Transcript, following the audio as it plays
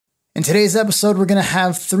In today's episode, we're going to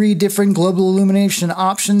have 3 different global illumination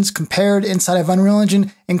options compared inside of Unreal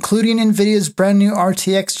Engine, including Nvidia's brand new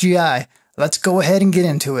RTXGI. Let's go ahead and get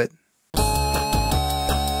into it.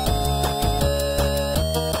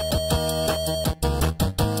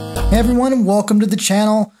 Hey everyone, welcome to the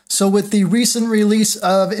channel. So with the recent release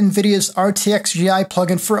of Nvidia's RTXGI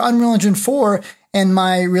plugin for Unreal Engine 4 and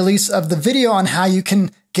my release of the video on how you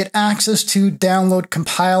can get access to download,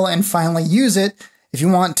 compile, and finally use it, if you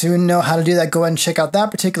want to know how to do that, go ahead and check out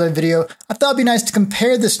that particular video. I thought it'd be nice to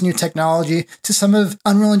compare this new technology to some of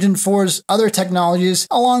Unreal Engine 4's other technologies,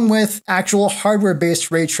 along with actual hardware-based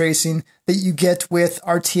ray tracing that you get with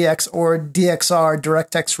RTX or DXR,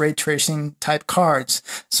 DirectX Ray-Tracing type cards.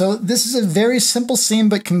 So this is a very simple scene,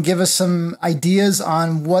 but can give us some ideas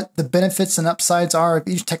on what the benefits and upsides are of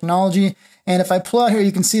each technology. And if I pull out here,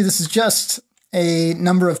 you can see this is just a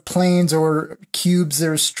number of planes or cubes that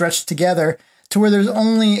are stretched together to where there's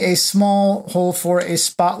only a small hole for a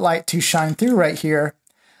spotlight to shine through right here.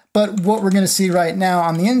 But what we're going to see right now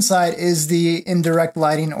on the inside is the indirect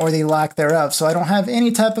lighting or the lack thereof. So I don't have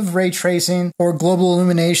any type of ray tracing or global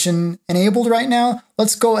illumination enabled right now.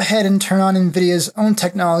 Let's go ahead and turn on Nvidia's own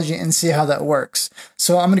technology and see how that works.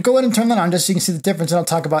 So I'm going to go ahead and turn that on just so you can see the difference, and I'll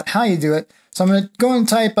talk about how you do it. So I'm going to go and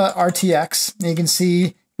type RTX, and you can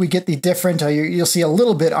see we get the different, you'll see a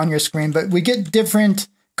little bit on your screen, but we get different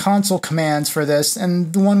console commands for this,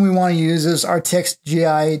 and the one we want to use is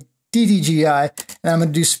RTXGI DTGI, and I'm going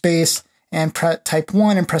to do space and type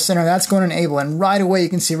 1 and press enter. That's going to enable, and right away you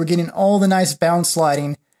can see we're getting all the nice bounce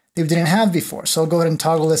sliding that we didn't have before. So I'll go ahead and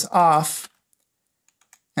toggle this off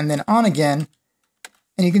and then on again,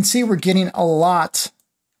 and you can see we're getting a lot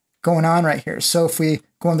going on right here. So if we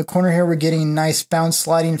go in the corner here, we're getting nice bounce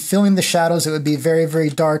sliding, filling the shadows. It would be very, very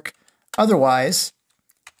dark otherwise.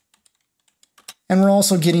 And we're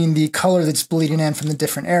also getting the color that's bleeding in from the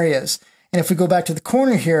different areas. And if we go back to the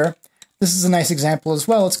corner here, this is a nice example as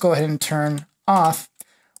well. Let's go ahead and turn off.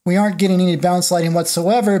 We aren't getting any bounce lighting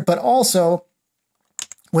whatsoever, but also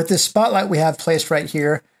with this spotlight we have placed right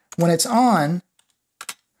here, when it's on,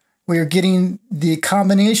 we are getting the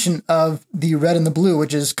combination of the red and the blue,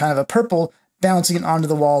 which is kind of a purple, bouncing onto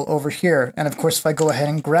the wall over here. And of course, if I go ahead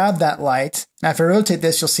and grab that light, now if I rotate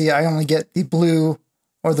this, you'll see I only get the blue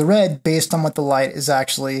or the red based on what the light is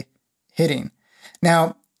actually hitting.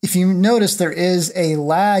 Now, if you notice, there is a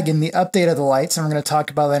lag in the update of the lights, and we're going to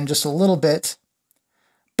talk about that in just a little bit.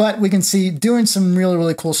 But we can see doing some really,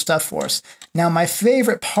 really cool stuff for us. Now, my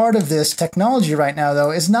favorite part of this technology right now,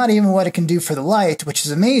 though, is not even what it can do for the light, which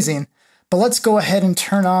is amazing. But let's go ahead and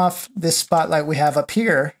turn off this spotlight we have up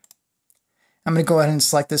here. I'm going to go ahead and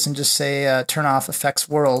select this and just say turn off effects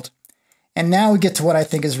world. And now we get to what I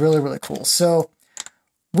think is really, really cool. So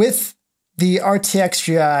with the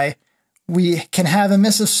RTXGI, we can have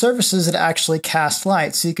emissive surfaces that actually cast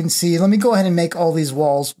light. So you can see, let me go ahead and make all these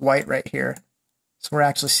walls white right here. So we're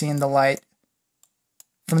actually seeing the light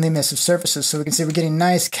from the emissive surfaces. So we can see we're getting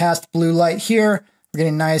nice cast blue light here. We're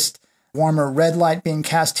getting nice warmer red light being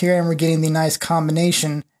cast here. And we're getting the nice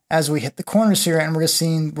combination as we hit the corners here. And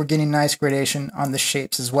we're getting nice gradation on the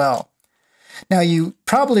shapes as well. Now, you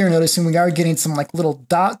probably are noticing we are getting some like little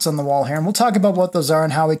dots on the wall here, and we'll talk about what those are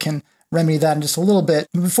and how we can remedy that in just a little bit.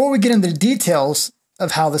 But before we get into the details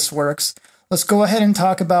of how this works, let's go ahead and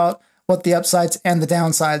talk about what the upsides and the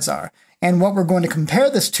downsides are. And what we're going to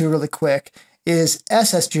compare this to really quick is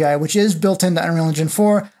SSGI, which is built into Unreal Engine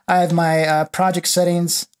 4. I have my project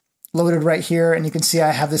settings loaded right here, and you can see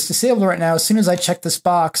I have this disabled right now. As soon as I check this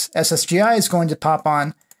box, SSGI is going to pop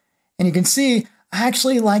on, and you can see I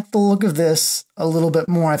actually like the look of this a little bit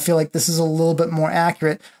more. I feel like this is a little bit more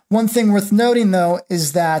accurate. One thing worth noting, though,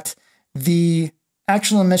 is that the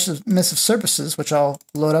actual emissive surfaces, which I'll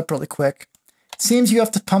load up really quick, it seems you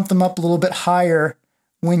have to pump them up a little bit higher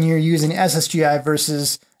when you're using SSGI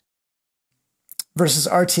versus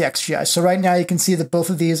RTXGI. So right now you can see that both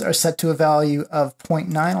of these are set to a value of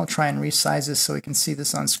 0.9. I'll try and resize this so we can see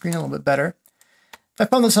this on screen a little bit better. If I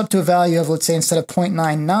pump this up to a value of, let's say, instead of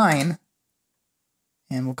 0.99,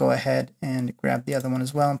 and we'll go ahead and grab the other one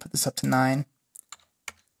as well and put this up to 9.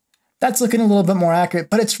 That's looking a little bit more accurate,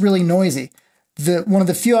 but it's really noisy. One of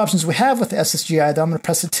the few options we have with SSGI, though, I'm going to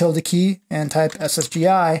press the tilde key and type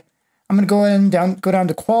SSGI. I'm going to go ahead and go down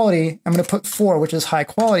to quality. I'm going to put 4, which is high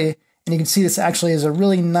quality, and you can see this actually is a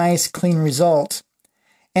really nice, clean result.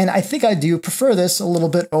 And I think I do prefer this a little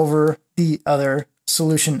bit over the other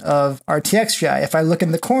solution of RTXGI. If I look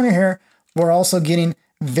in the corner here, we're also getting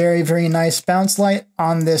very, very nice bounce light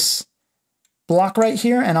on this block right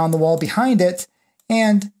here and on the wall behind it,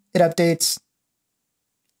 and it updates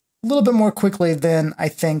a little bit more quickly than I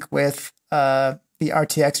think with the the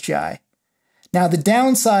RTXGI. Now, the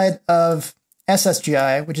downside of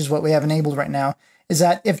SSGI, which is what we have enabled right now, is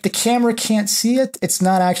that if the camera can't see it, it's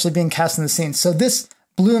not actually being cast in the scene. So this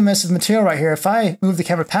blue emissive material right here, if I move the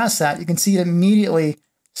camera past that, you can see it immediately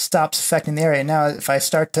stops affecting the area. Now, if I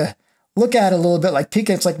start to look at it a little bit, like peek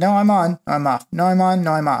it, it's like, no, I'm on, no, I'm off, no, I'm on,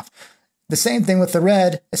 no, I'm off. The same thing with the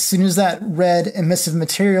red. As soon as that red emissive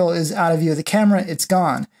material is out of view of the camera, it's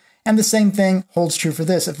gone. And the same thing holds true for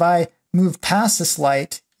this. If I move past this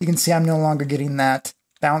light, you can see I'm no longer getting that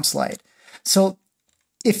bounce light. So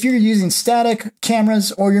if you're using static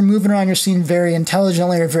cameras or you're moving around your scene very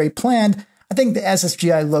intelligently or very planned, I think the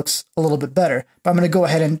SSGI looks a little bit better. But I'm going to go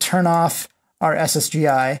ahead and turn off our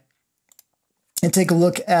SSGI and take a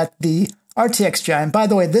look at the RTXGI. And by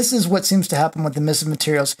the way, this is what seems to happen with emissive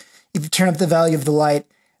materials. If you turn up the value of the light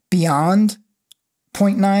beyond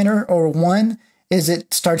 0.9 or 1, is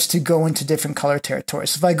it starts to go into different color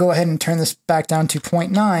territories. So if I go ahead and turn this back down to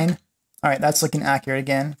 0.9, all right, that's looking accurate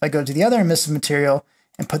again. If I go to the other emissive material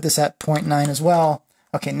and put this at 0.9 as well,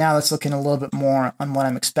 okay, now that's looking a little bit more on what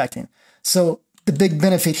I'm expecting. So the big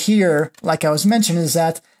benefit here, like I was mentioning, is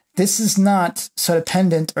that this is not so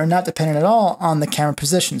dependent or not dependent at all on the camera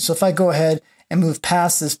position. So if I go ahead and move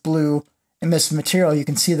past this blue emissive material, you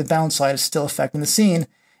can see the bounce light is still affecting the scene.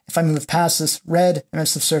 If I move past this red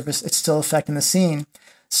emissive surface, it's still affecting the scene.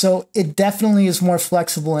 So it definitely is more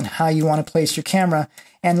flexible in how you want to place your camera.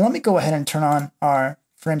 And let me go ahead and turn on our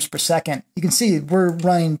frames per second. You can see we're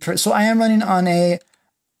running, so I am running on a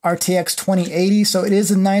RTX 2080, so it is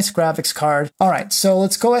a nice graphics card. All right, so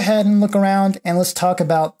let's go ahead and look around and let's talk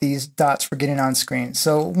about these dots we're getting on screen.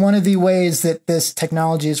 So one of the ways that this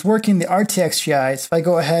technology is working, the RTXGI, is if I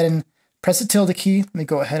go ahead and press the tilde key, let me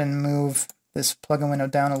go ahead and move this plugin window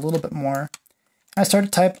down a little bit more. I start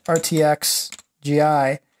to type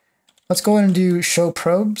RTXGI. Let's go ahead and do show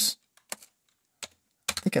probes.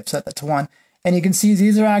 I think I've set that to 1. And you can see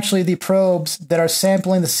these are actually the probes that are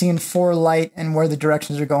sampling the scene for light and where the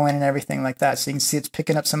directions are going and everything like that. So you can see it's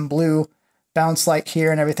picking up some blue bounce light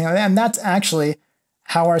here and everything like that. And that's actually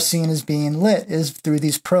how our scene is being lit, is through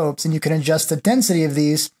these probes. And you can adjust the density of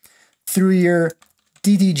these through your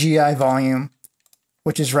DXR volume,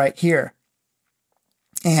 which is right here.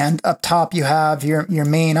 And up top you have your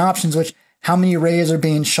main options, which how many rays are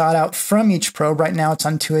being shot out from each probe. Right now it's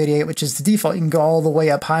on 288, which is the default. You can go all the way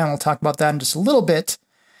up high, and we'll talk about that in just a little bit.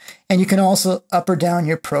 And you can also up or down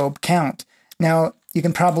your probe count. Now, you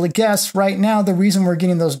can probably guess right now the reason we're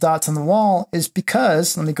getting those dots on the wall is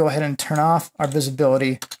because, let me go ahead and turn off our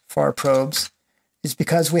visibility for our probes, is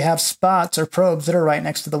because we have spots or probes that are right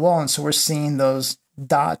next to the wall. And so we're seeing those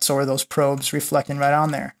dots or those probes reflecting right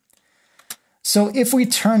on there. So if we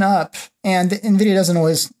turn up, and NVIDIA doesn't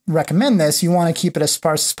always recommend this, you want to keep it as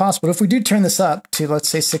sparse as possible. But if we do turn this up to, let's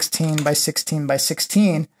say, 16 by 16 by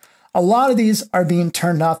 16, a lot of these are being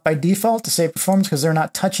turned off by default to save performance because they're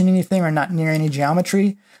not touching anything or not near any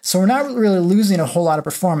geometry. So we're not really losing a whole lot of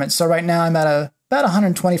performance. So right now I'm at about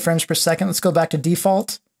 120 frames per second. Let's go back to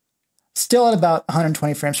default. Still at about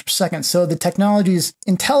 120 frames per second. So the technology is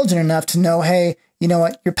intelligent enough to know, hey, you know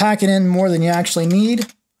what, you're packing in more than you actually need.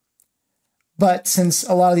 But since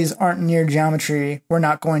a lot of these aren't near geometry, we're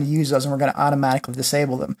not going to use those and we're going to automatically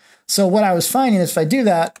disable them. So what I was finding is if I do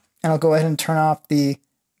that, and I'll go ahead and turn off the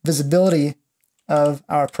visibility of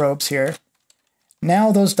our probes here,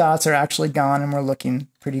 now those dots are actually gone and we're looking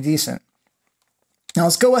pretty decent. Now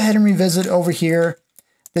let's go ahead and revisit over here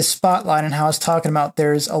this spotlight and how I was talking about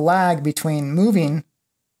there's a lag between moving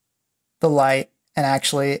the light and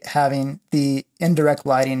actually having the indirect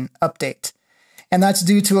lighting update. And that's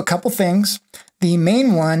due to a couple things. The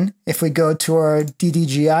main one, if we go to our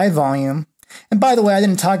DXR volume, and by the way, I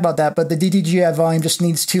didn't talk about that, but the DXR volume just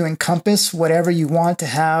needs to encompass whatever you want to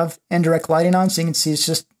have indirect lighting on. So you can see it's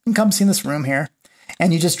just encompassing this room here.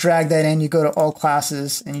 And you just drag that in, you go to all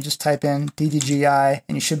classes, and you just type in DXR,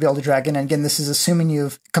 and you should be able to drag it in. And again, this is assuming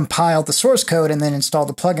you've compiled the source code and then installed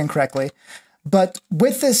the plugin correctly. But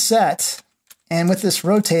with this set, and with this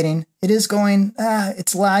rotating, it is going,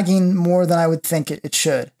 it's lagging more than I would think it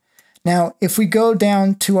should. Now, if we go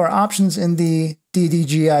down to our options in the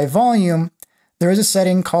DXR volume, there is a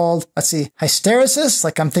setting called, let's see, hysteresis,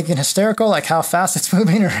 like I'm thinking hysterical, like how fast it's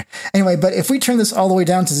moving. Or anyway, but if we turn this all the way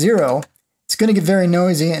down to 0, it's going to get very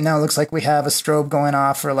noisy. And now it looks like we have a strobe going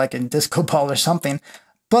off or like a disco ball or something.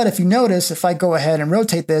 But if you notice, if I go ahead and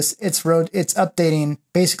rotate this, it's updating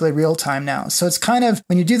basically real time now. So it's kind of,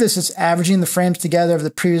 when you do this, it's averaging the frames together of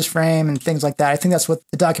the previous frame and things like that. I think that's what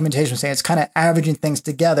the documentation is saying. It's kind of averaging things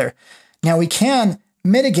together. Now we can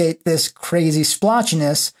mitigate this crazy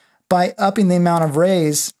splotchiness by upping the amount of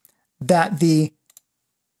rays that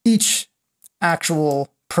each actual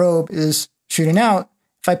probe is shooting out,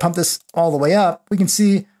 if I pump this all the way up, we can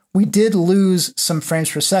see we did lose some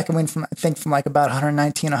frames per second. Went from, I think, from like about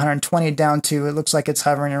 119, 120 down to, it looks like it's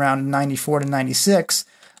hovering around 94 to 96.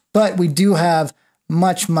 But we do have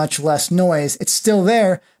much, much less noise. It's still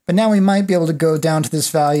there, but now we might be able to go down to this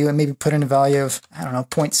value and maybe put in a value of, I don't know,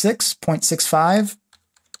 0.6, 0.65.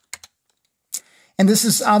 And this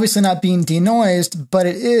is obviously not being denoised, but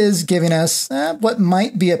it is giving us what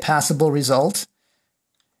might be a passable result.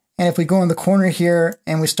 And if we go in the corner here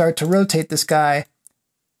and we start to rotate this guy,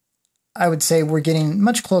 I would say we're getting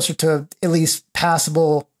much closer to at least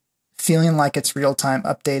passable, feeling like it's real-time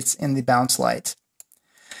updates in the bounce light.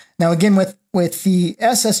 Now again, with the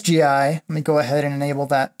SSGI, let me go ahead and enable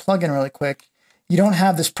that plugin really quick. You don't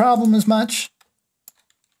have this problem as much.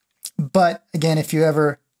 But again, if you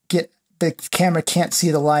ever get the camera can't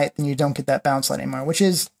see the light, then you don't get that bounce light anymore, which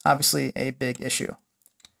is obviously a big issue.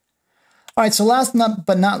 All right, so last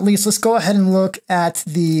but not least, let's go ahead and look at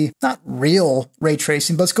the, not real ray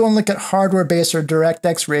tracing, but let's go and look at hardware-based or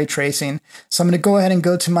DirectX Ray-Tracing. So I'm going to go ahead and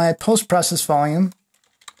go to my post-process volume.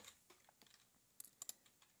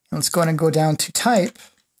 And let's go ahead and go down to type.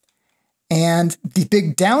 And the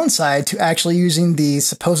big downside to actually using the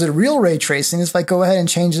supposed real ray tracing is if I go ahead and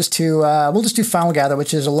change this to, we'll just do Final Gather,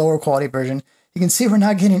 which is a lower quality version. You can see we're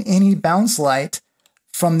not getting any bounce light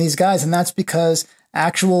from these guys. And that's because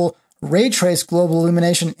actual ray trace global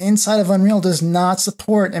illumination inside of Unreal does not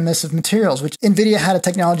support emissive materials, which Nvidia had a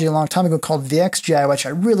technology a long time ago called RTXGI, which I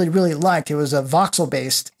really, really liked. It was a voxel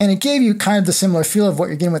based, and it gave you kind of the similar feel of what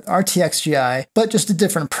you're getting with RTXGI, but just a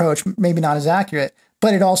different approach, maybe not as accurate,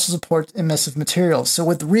 but it also supports emissive materials. So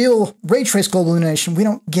with real ray trace global illumination, we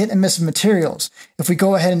don't get emissive materials. If we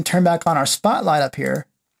go ahead and turn back on our spotlight up here,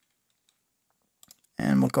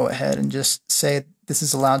 and we'll go ahead and just say this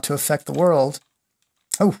is allowed to affect the world.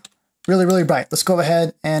 Oh, really, really bright. Let's go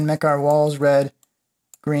ahead and make our walls red,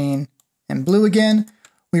 green, and blue again.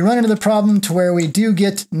 We run into the problem to where we do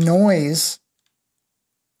get noise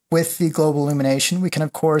with the global illumination. We can,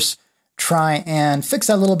 of course, try and fix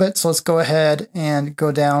that a little bit. So let's go ahead and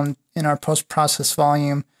go down in our post-process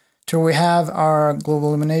volume to where we have our global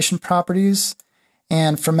illumination properties.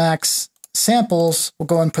 And for max samples, we'll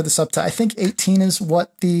go and put this up to, I think 18 is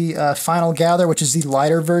what the Final Gather, which is the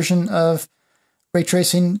lighter version of ray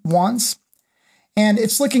tracing wants. And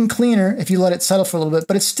it's looking cleaner if you let it settle for a little bit,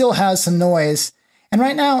 but it still has some noise. And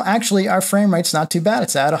right now, actually, our frame rate's not too bad.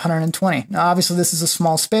 It's at 120. Now, obviously, this is a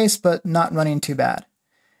small space, but not running too bad.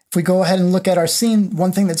 If we go ahead and look at our scene,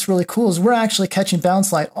 one thing that's really cool is we're actually catching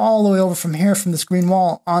bounce light all the way over from here, from this green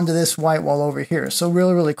wall onto this white wall over here. So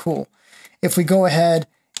really, really cool. If we go ahead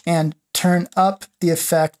and turn up the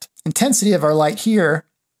effect intensity of our light here,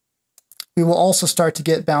 we will also start to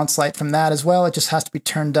get bounce light from that as well. It just has to be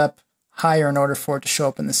turned up higher in order for it to show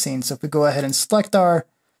up in the scene. So if we go ahead and select our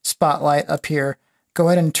spotlight up here, go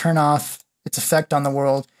ahead and turn off its effect on the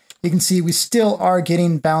world, you can see we still are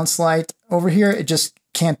getting bounce light over here. It just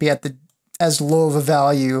can't be at as low of a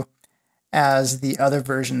value as the other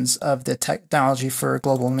versions of the technology for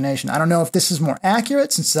global illumination. I don't know if this is more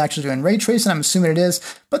accurate since it's actually doing ray tracing. I'm assuming it is,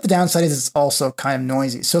 but the downside is it's also kind of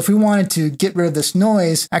noisy. So if we wanted to get rid of this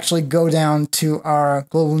noise, actually go down to our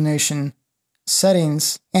global illumination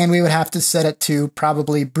settings, and we would have to set it to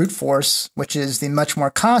probably brute force, which is the much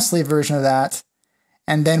more costly version of that.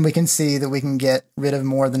 And then we can see that we can get rid of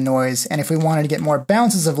more of the noise. And if we wanted to get more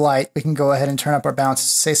bounces of light, we can go ahead and turn up our bounces,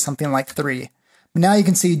 say something like 3. Now you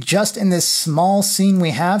can see just in this small scene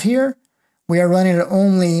we have here, we are running at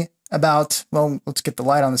only about, well, let's get the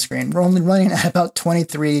light on the screen. We're only running at about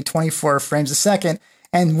 23, 24 frames a second,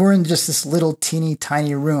 and we're in just this little teeny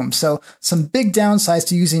tiny room. So some big downsides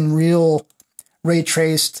to using real ray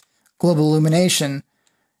traced global illumination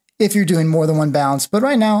if you're doing more than one bounce. But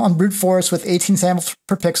right now on brute force with 18 samples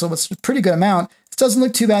per pixel, which is a pretty good amount, it doesn't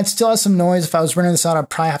look too bad. Still has some noise. If I was running this out, I'd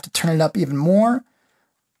probably have to turn it up even more.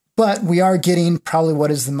 But we are getting probably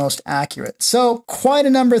what is the most accurate. So quite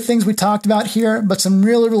a number of things we talked about here, but some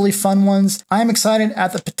really, really fun ones. I'm excited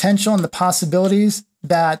at the potential and the possibilities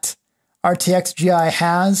that RTXGI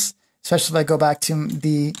has, especially if I go back to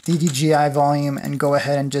the DDGI volume and go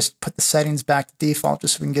ahead and just put the settings back to default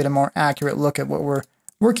just so we can get a more accurate look at what we're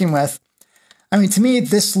working with. I mean, to me,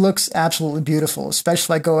 this looks absolutely beautiful,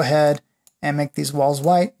 especially if I go ahead and make these walls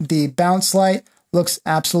white. The bounce light looks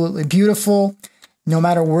absolutely beautiful. No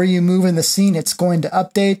matter where you move in the scene, it's going to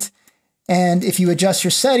update. And if you adjust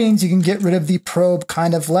your settings, you can get rid of the probe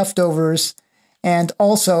kind of leftovers. And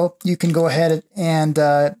also, you can go ahead and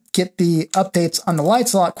get the updates on the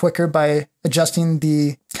lights a lot quicker by adjusting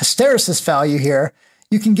the hysteresis value here.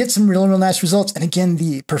 you can get some real nice results. And again,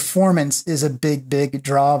 the performance is a big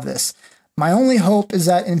draw of this. My only hope is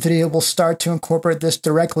that Nvidia will start to incorporate this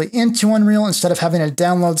directly into Unreal instead of having to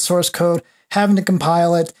download source code, having to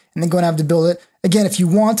compile it, and then going to have to build it. Again, if you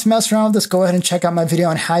want to mess around with this, go ahead and check out my video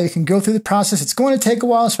on how you can go through the process. It's going to take a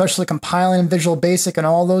while, especially compiling in Visual Basic and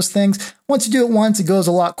all those things. Once you do it once, it goes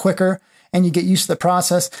a lot quicker and you get used to the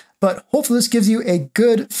process. But hopefully this gives you a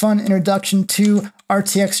good, fun introduction to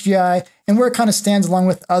RTXGI and where it kind of stands along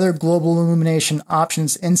with other global illumination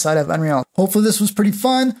options inside of Unreal. Hopefully this was pretty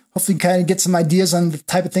fun. Hopefully you kind of get some ideas on the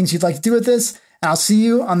type of things you'd like to do with this. And I'll see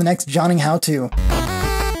you on the next Johnny How To.